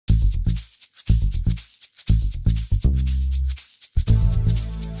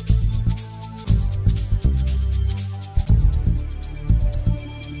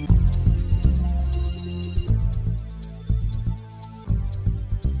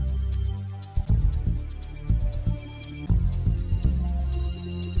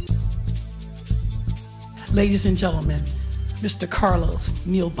Ladies and gentlemen, Mr. Carlos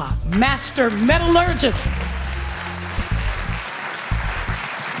Nielbock, master metallurgist.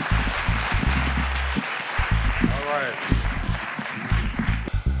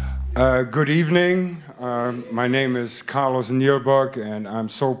 Good evening. My name is Carlos Nielbock, and I'm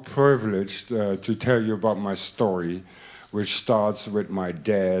so privileged to tell you about my story, which starts with my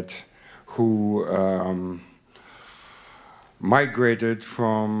dad, who migrated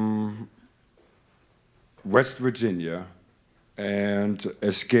from West Virginia and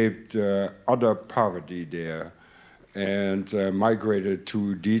escaped utter poverty there, and migrated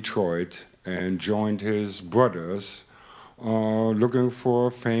to Detroit and joined his brothers looking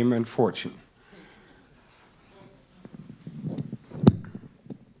for fame and fortune.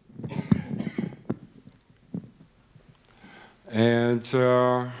 And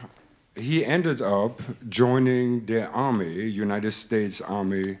he ended up joining the Army, United States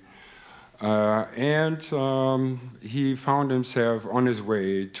Army, and he found himself on his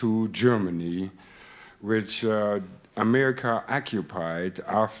way to Germany, which America occupied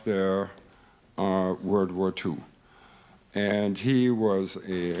after World War II. And he was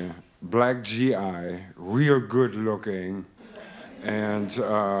a black GI, real good looking, and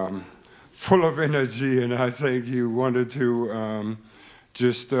full of energy, and I think he wanted to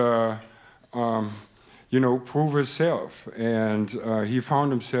just, you know, prove himself. And he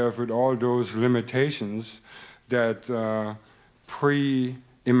found himself with all those limitations that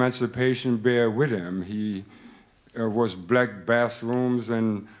pre-emancipation bear with him. He was black bathrooms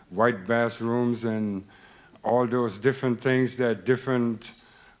and white bathrooms and all those different things that different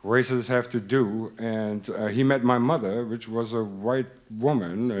races have to do. And he met my mother, which was a white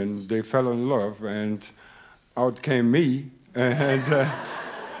woman, and they fell in love, and out came me. And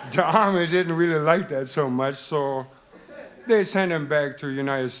the Army didn't really like that so much, so they sent him back to the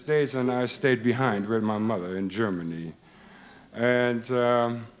United States, and I stayed behind with my mother in Germany. And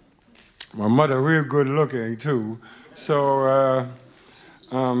my mother real good looking too. So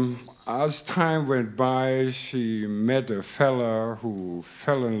as time went by, she met a fella who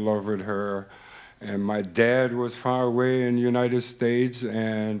fell in love with her, and my dad was far away in the United States,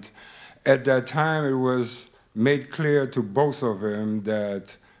 and at that time it was made clear to both of them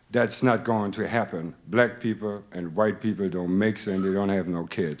that that's not going to happen. Black people and white people don't mix, and they don't have no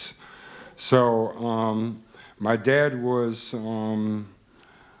kids. So my dad was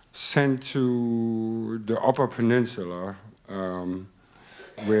sent to the Upper Peninsula,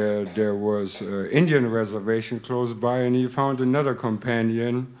 where there was an Indian reservation close by, and he found another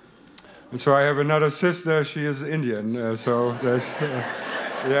companion. And so I have another sister, she is Indian, so that's,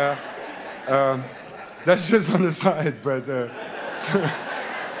 yeah. That's just on the side, but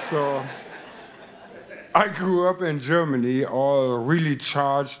so I grew up in Germany, all really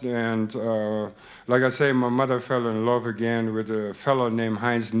charged, and like I say, my mother fell in love again with a fellow named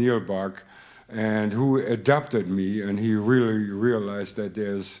Heinz Nielbock, and who adopted me, and he really realized that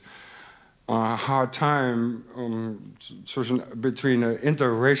there's a hard time between an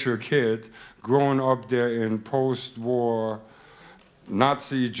interracial kid growing up there in post-war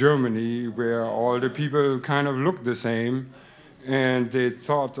Nazi Germany, where all the people kind of looked the same, and they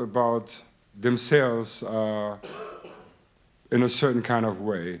thought about themselves in a certain kind of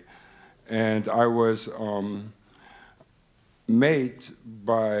way. And I was made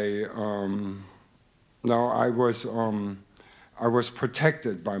by, I was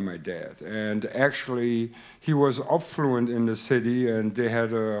protected by my dad. And actually, he was affluent in the city, and they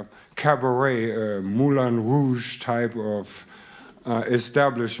had a cabaret, a Moulin Rouge type of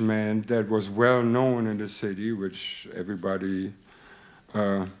establishment that was well known in the city, which everybody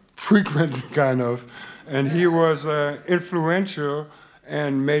frequented kind of. And he was influential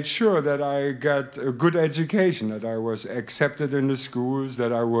and made sure that I got a good education, that I was accepted in the schools,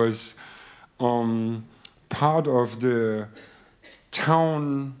 that I was part of the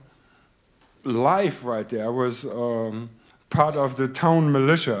town life right there. I was part of the town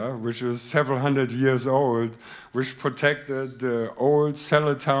militia, which was several hundred years old, which protected the old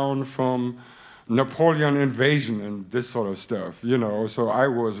cellar town from Napoleon invasion and this sort of stuff, you know. So I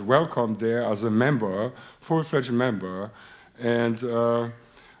was welcomed there as a member, full-fledged member, and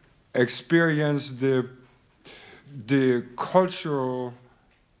experienced the cultural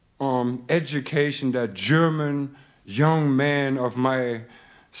education that German young men of my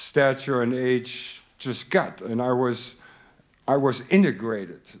stature and age just got. And I was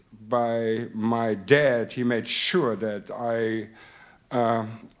integrated by my dad. He made sure that I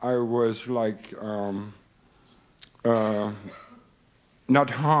was like not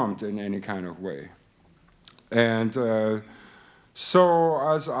harmed in any kind of way. And So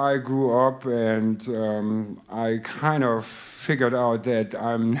as I grew up and I kind of figured out that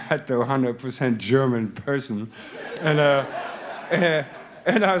I'm not the 100% German person. And, uh,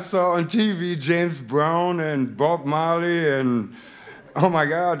 and I saw on TV James Brown and Bob Marley and, oh my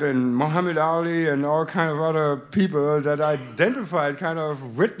God, and Muhammad Ali and all kind of other people that identified kind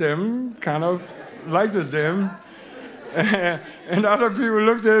of with them, kind of liked them. And other people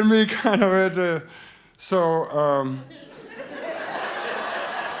looked at me kind of at the, so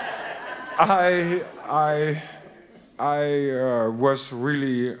I was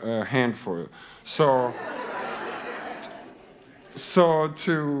really a handful. So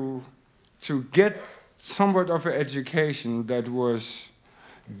to get somewhat of an education that was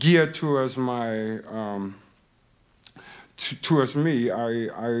geared towards my towards me,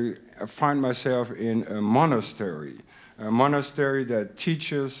 I find myself in a monastery that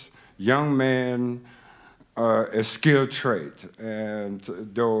teaches young men a skilled trade. And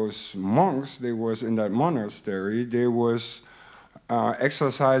those monks, they was in that monastery, they was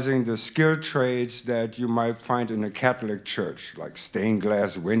exercising the skilled trades that you might find in a Catholic church, like stained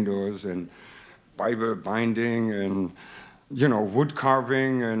glass windows and Bible binding and, you know, wood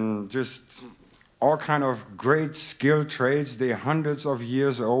carving and just all kind of great skilled trades. They're hundreds of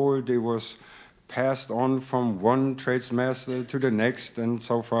years old. They was passed on from one tradesmaster to the next and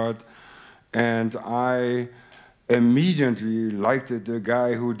so forth. And I immediately liked the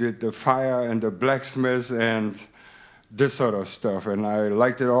guy who did the fire and the blacksmith and this sort of stuff. And I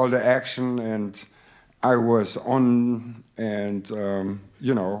liked it, all the action, and I was on and,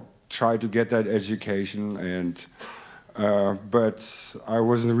 you know, tried to get that education. And but I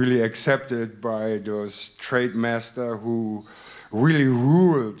wasn't really accepted by those trade master who really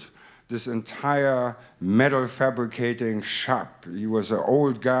ruled this entire metal fabricating shop. He was an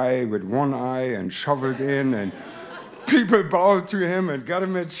old guy with one eye and shoveled in, and people bowed to him and got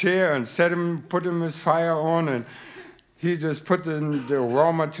him a chair and put him his fire on, and he just put the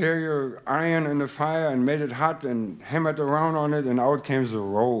raw material iron in the fire and made it hot and hammered around on it, and out came the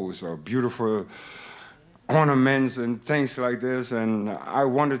rose or beautiful ornaments and things like this. And I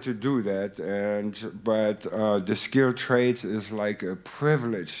wanted to do that, but the skilled trades is like a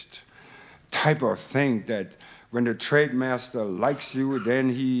privileged type of thing that when the trade master likes you, then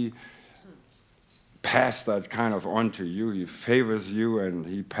he pass that kind of on to you. He favors you and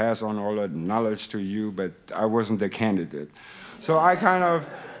he pass on all that knowledge to you, but I wasn't the candidate. So I kind of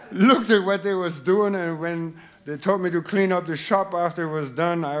looked at what they was doing, and when they told me to clean up the shop after it was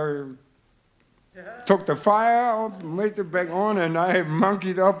done, I took the fire out, made it back on, and I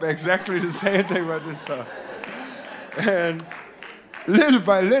monkeyed up exactly the same thing with this stuff. And little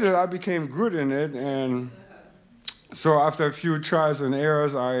by little, I became good in it, and so after a few trials and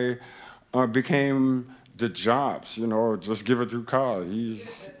errors, I became the jobs, you know, just give it to Carl, you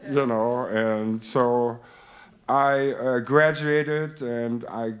know, and so I graduated and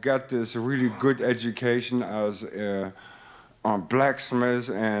I got this really good education as a blacksmith,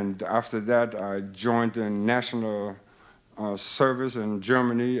 and after that I joined the national service in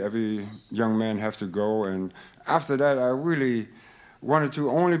Germany. Every young man has to go, and after that I really wanted to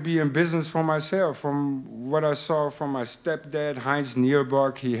only be in business for myself. From what I saw from my stepdad, Heinz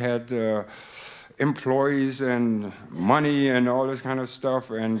Nielbock, he had employees and money and all this kind of stuff,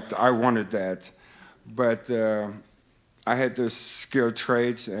 and I wanted that. But I had the skilled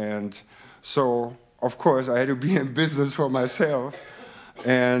trades, and so, of course, I had to be in business for myself.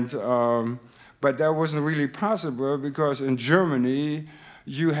 And but that wasn't really possible because in Germany,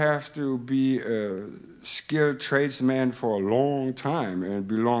 you have to be a skilled tradesman for a long time and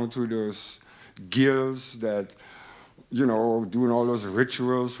belong to those guilds that, you know, doing all those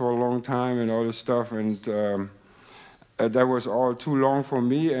rituals for a long time and all this stuff. And that was all too long for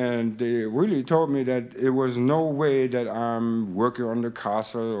me. And they really told me that it was no way that I'm working on the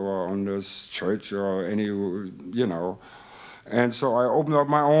castle or on this church or any, you know. And so I opened up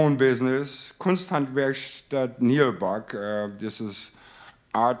my own business, Kunsthandwerkstatt Nielbock. This is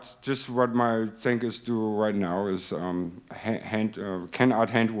art, just what my thinkers do right now is Ken Art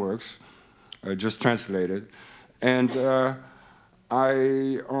Handworks, just translated. And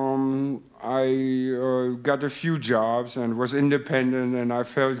I got a few jobs and was independent, and I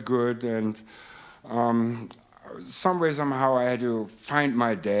felt good. And some way, somehow, I had to find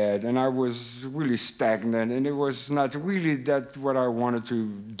my dad, and I was really stagnant, and it was not really that what I wanted to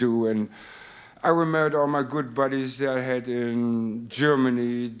do. And I remembered all my good buddies that I had in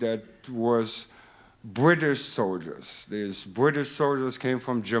Germany that was British soldiers. These British soldiers came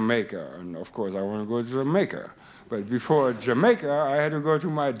from Jamaica, and of course I want to go to Jamaica. But before Jamaica, I had to go to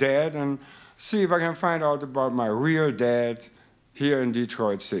my dad and see if I can find out about my real dad here in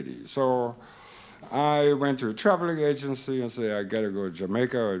Detroit City. So I went to a traveling agency and said, I gotta go to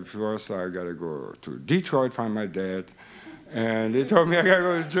Jamaica, and first I gotta go to Detroit, find my dad. And they told me I gotta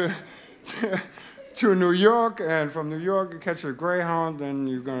go to New York, and from New York you catch a Greyhound, and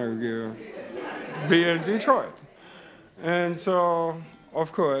you're gonna be in Detroit. And so,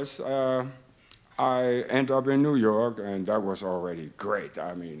 of course, I end up in New York, and that was already great.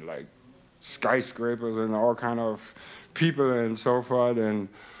 I mean, like skyscrapers and all kind of people and so forth, and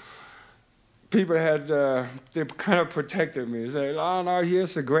people had, they kind of protected me. They said, oh, no,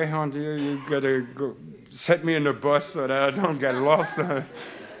 here's a Greyhound here, you gotta go set me in the bus so that I don't get lost.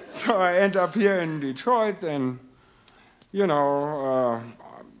 So I end up here in Detroit, and, you know,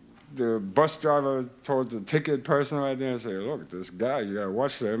 the bus driver told the ticket person right there, and said, look, this guy, you gotta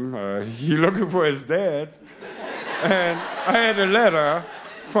watch him. He's looking for his dad. And I had a letter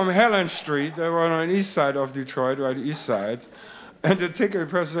from Helen Street, they were on the east side of Detroit, right, east side. And the ticket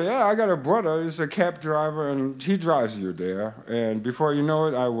person said, yeah, I got a brother, he's a cab driver, and he drives you there. And before you know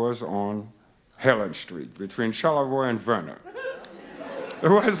it, I was on Helen Street, between Charlevoix and Vernon. It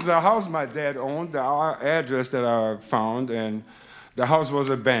was the house my dad owned, the address that I found, and the house was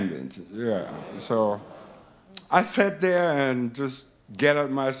abandoned, yeah. So I sat there and just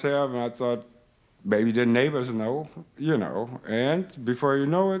gathered myself, and I thought, maybe the neighbors know, you know. And before you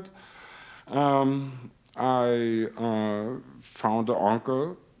know it, I found an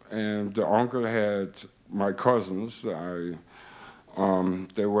uncle, and the uncle had my cousins. There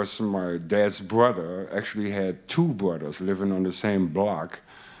was my dad's brother, actually had two brothers living on the same block,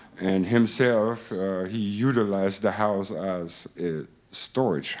 and himself, he utilized the house as a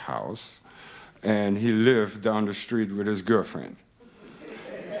storage house, and he lived down the street with his girlfriend.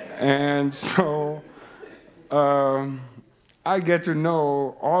 And so I get to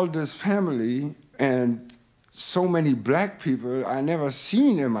know all this family and so many black people I never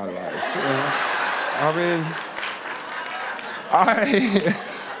seen in my life. I mean,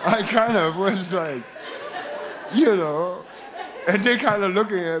 I kind of was like, you know, and they kind of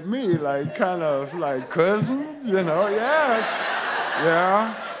looking at me like, kind of like cousin, you know,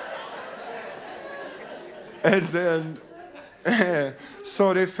 yeah. And then,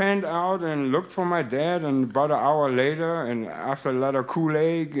 so they found out and looked for my dad, and about an hour later, and after a lot of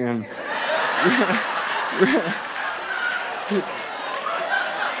Kool-Aid, and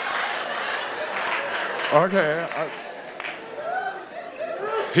okay,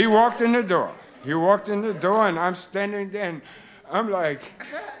 he walked in the door. He walked in the door, and I'm standing there, and I'm like,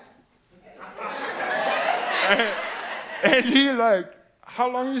 and he like, how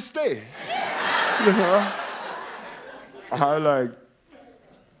long you stay? You know? I like,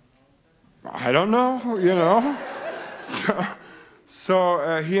 I don't know, you know?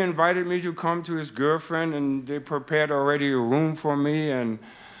 So he invited me to come to his girlfriend, and they prepared already a room for me, and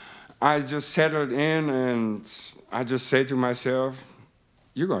I just settled in, and I just said to myself,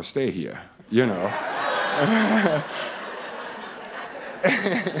 you're gonna stay here, you know?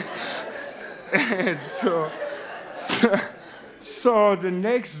 And so the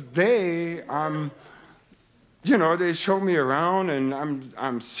next day, you know, they showed me around, and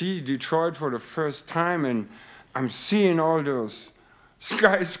I'm seeing Detroit for the first time, and I'm seeing all those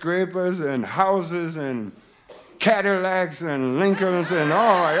skyscrapers and houses and Cadillacs and Lincolns and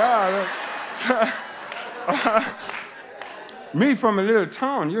oh my God. Me from a little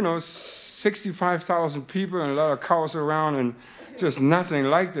town, you know, 65,000 people and a lot of cows around, and just nothing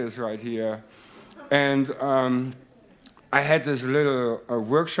like this right here. And I had this little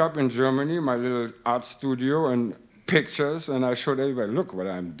workshop in Germany, my little art studio, and pictures, and I showed everybody, look what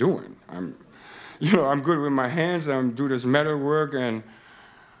I'm doing. You know, I'm good with my hands, and I do this metal work, and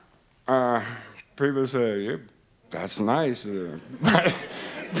people say, yeah, that's nice, but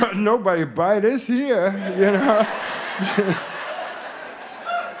nobody buy this here, you know?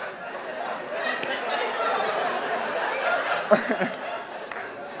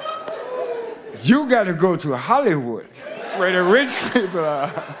 You gotta go to Hollywood, where the rich people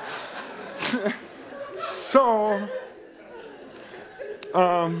are. So,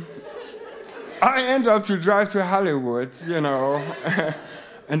 I end up to drive to Hollywood, you know,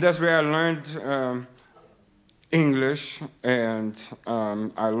 and that's where I learned English, and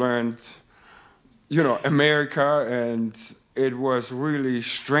I learned, you know, America, and it was really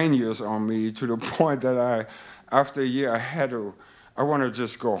strenuous on me to the point that after a year, I want to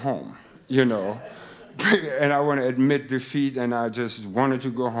just go home, you know, and I want to admit defeat, and I just wanted to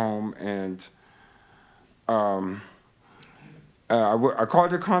go home, and I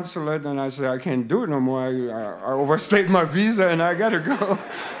called the consulate, and I said, I can't do it no more. I overstayed my visa, and I gotta go.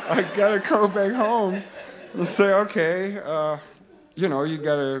 I gotta go back home and say, okay, you know, you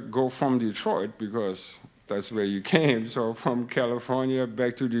gotta go from Detroit because that's where you came. So from California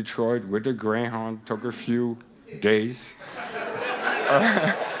back to Detroit with the Greyhound took a few days.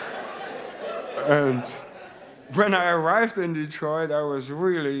 And when I arrived in Detroit, I was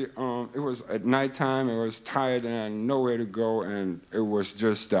really, it was at nighttime, I was tired and I had nowhere to go, and it was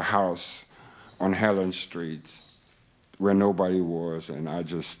just a house on Helen Street where nobody was, and I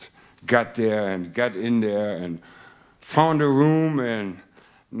just got there and got in there and found a room, and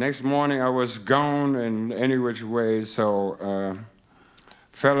next morning I was gone in any which way, so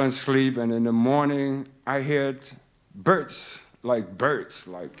fell asleep, and in the morning I heard birds, like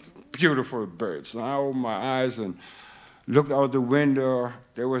beautiful birds. And I opened my eyes and looked out the window.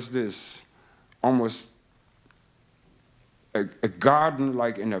 There was this almost a garden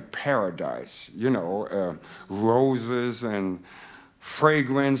like in a paradise, you know, roses and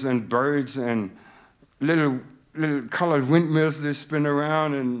fragrance and birds and little colored windmills that spin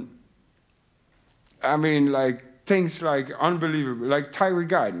around, and I mean, like things like unbelievable, like Tyree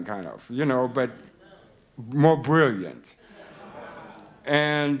Garden kind of, you know, but more brilliant.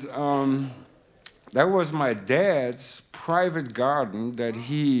 And that was my dad's private garden that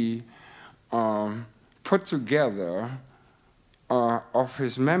he put together of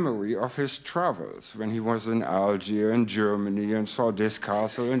his memory of his travels when he was in Algiers and Germany and saw this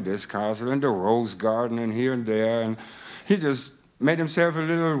castle and the Rose Garden and here and there. And he just made himself a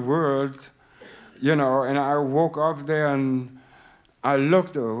little world, you know, and I woke up there and I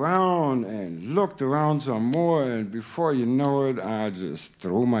looked around some more, and before you know it, I just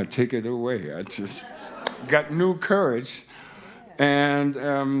threw my ticket away. I just got new courage, and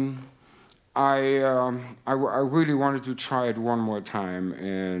I really wanted to try it one more time.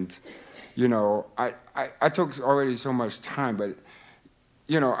 And you know, I took already so much time, but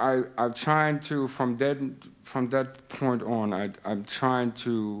you know, I'm trying to from that point on, I'm trying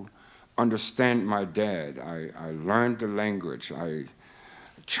to understand my dad. I learned the language. I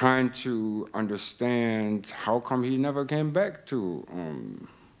trying to understand how come he never came back to,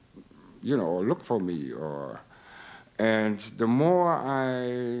 you know, look for me. And the more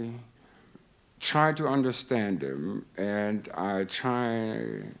I try to understand him, and I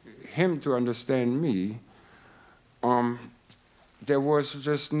try him to understand me, there was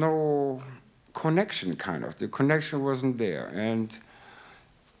just no connection, kind of. The connection wasn't there. And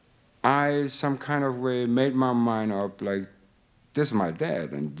I, some kind of way, made my mind up, like, this is my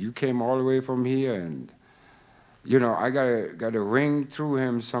dad, and you came all the way from here, and, you know, I gotta ring through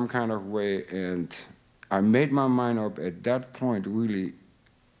him some kind of way, and I made my mind up at that point, really,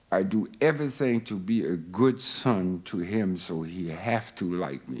 I do everything to be a good son to him, so he have to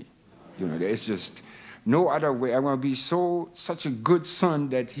like me. You know, there's just no other way. I want to be such a good son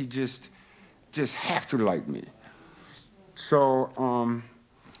that he just have to like me. So,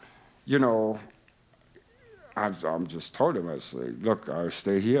 you know, I'm just told him, I say, look, I'll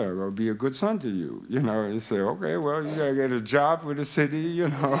stay here, I'm gonna be a good son to you. You know, and he say, okay, well, you gotta get a job with the city, you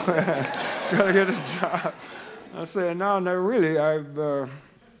know, you gotta get a job. I say, no, not really, I'm,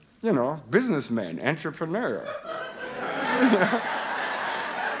 you know, businessman, entrepreneur. You know?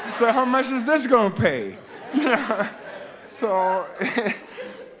 So how much is this gonna pay? You know? So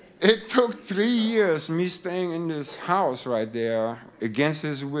it took 3 years, me staying in this house right there against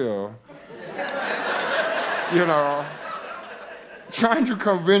his will, you know, trying to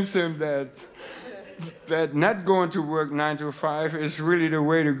convince him that not going to work 9 to 5 is really the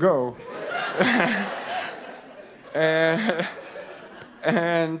way to go.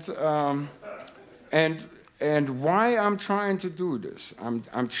 And why I'm trying to do this,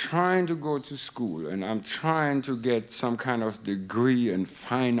 I'm trying to go to school, and I'm trying to get some kind of degree in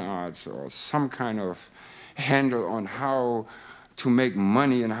fine arts or some kind of handle on how to make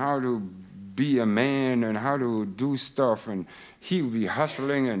money and how to be a man and how to do stuff. And he would be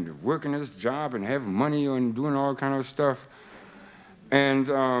hustling and working his job and have money and doing all kind of stuff. And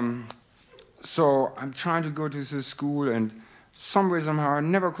so I'm trying to go to this school, and some way, somehow, I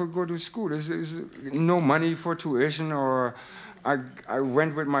never could go to school. There's no money for tuition, or I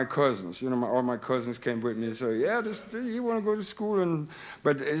went with my cousins. You know, all my cousins came with me. So yeah, you want to go to school,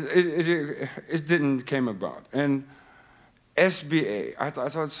 but it didn't came about. And SBA, I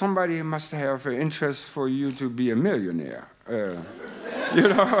thought somebody must have an interest for you to be a millionaire. You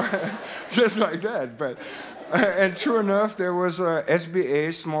know, just like that. But and true enough, there was a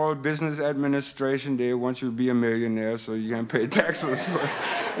SBA, Small Business Administration. They want you to be a millionaire so you can pay taxes for it.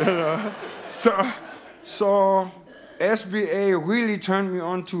 You know? So SBA really turned me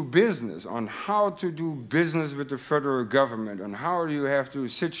on to business, on how to do business with the federal government, and how you have to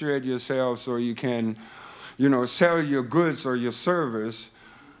situate yourself so you can sell your goods or your service,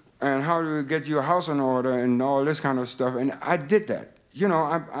 and how do you get your house in order and all this kind of stuff. And I did that.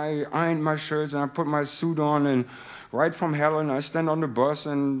 I ironed my shirts and I put my suit on, and right from hell, and I stand on the bus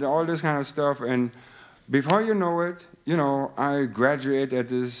and all this kind of stuff. And before you know it, I graduated at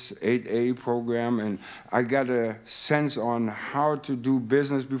this 8A program, and I got a sense on how to do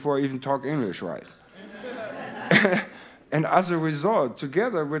business before I even talk English right. And as a result,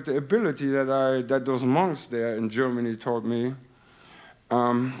 together with the ability that those monks there in Germany taught me,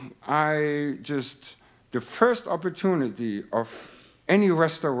 the first opportunity of any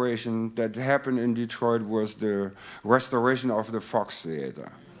restoration that happened in Detroit was the restoration of the Fox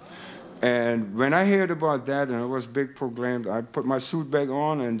Theater. And when I heard about that, and it was big proclaimed, I put my suit back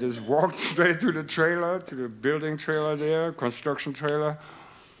on and just walked straight to the trailer, to the building trailer there, construction trailer.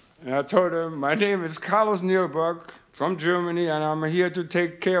 And I told them, my name is Carlos Nielbock from Germany, and I'm here to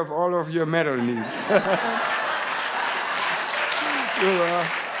take care of all of your metal needs.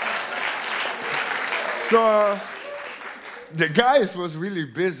 So the guys was really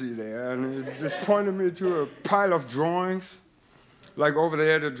busy there, and he just pointed me to a pile of drawings, like over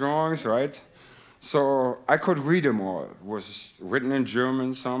there, the drawings, right? So I could read them all. It was written in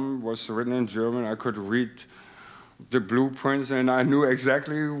German, some was written in German. I could read the blueprints, and I knew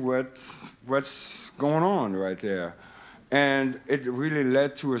exactly what's going on right there. And it really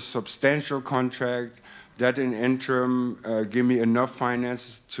led to a substantial contract that in interim gave me enough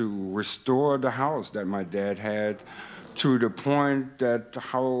finances to restore the house that my dad had to the point that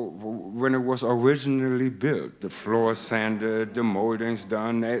when it was originally built, the floor sanded, the moldings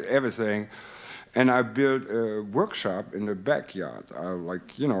done, everything. And I built a workshop in the backyard,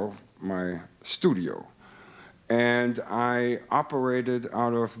 my studio. And I operated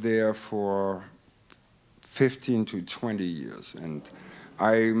out of there for 15 to 20 years. And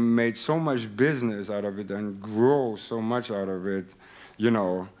I made so much business out of it and grew so much out of it,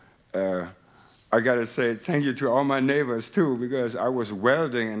 I gotta say thank you to all my neighbors too, because I was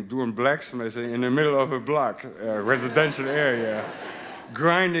welding and doing blacksmithing in the middle of a block, residential area,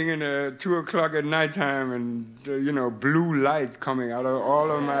 grinding in 2 o'clock at nighttime, and blue light coming out of all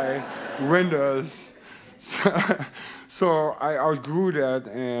of my windows. So I outgrew that,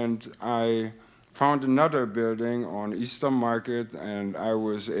 and I found another building on Eastern Market, and I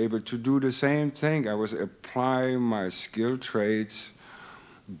was able to do the same thing. I was applying my skilled trades,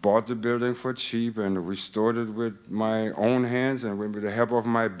 bought the building for cheap and restored it with my own hands and with the help of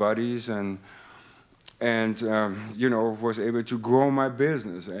my buddies, and was able to grow my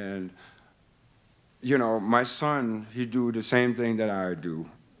business. And my son, he do the same thing that I do.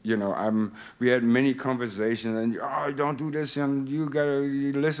 We had many conversations, and don't do this, and you gotta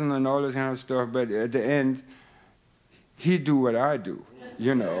listen and all this kind of stuff. But at the end, he do what I do.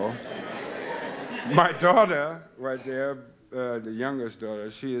 My daughter, right there, the youngest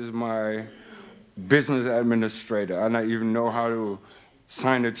daughter, she is my business administrator. I don't even know how to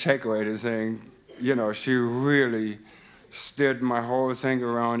sign a check right and saying, she really steered my whole thing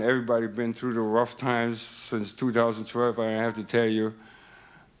around. Everybody been through the rough times since 2012, I have to tell you.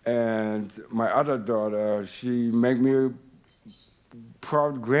 And my other daughter, she make me a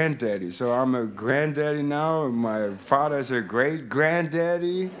proud granddaddy. So I'm a granddaddy now, and my father's a great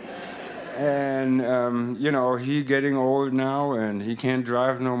granddaddy. And, he getting old now, and he can't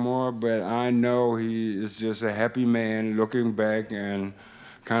drive no more, but I know he is just a happy man looking back, and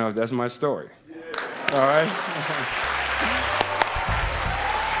that's my story. Yeah. All right?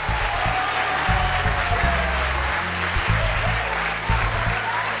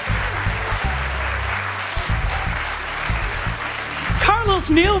 Carlos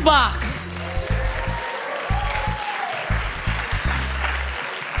Nielbock.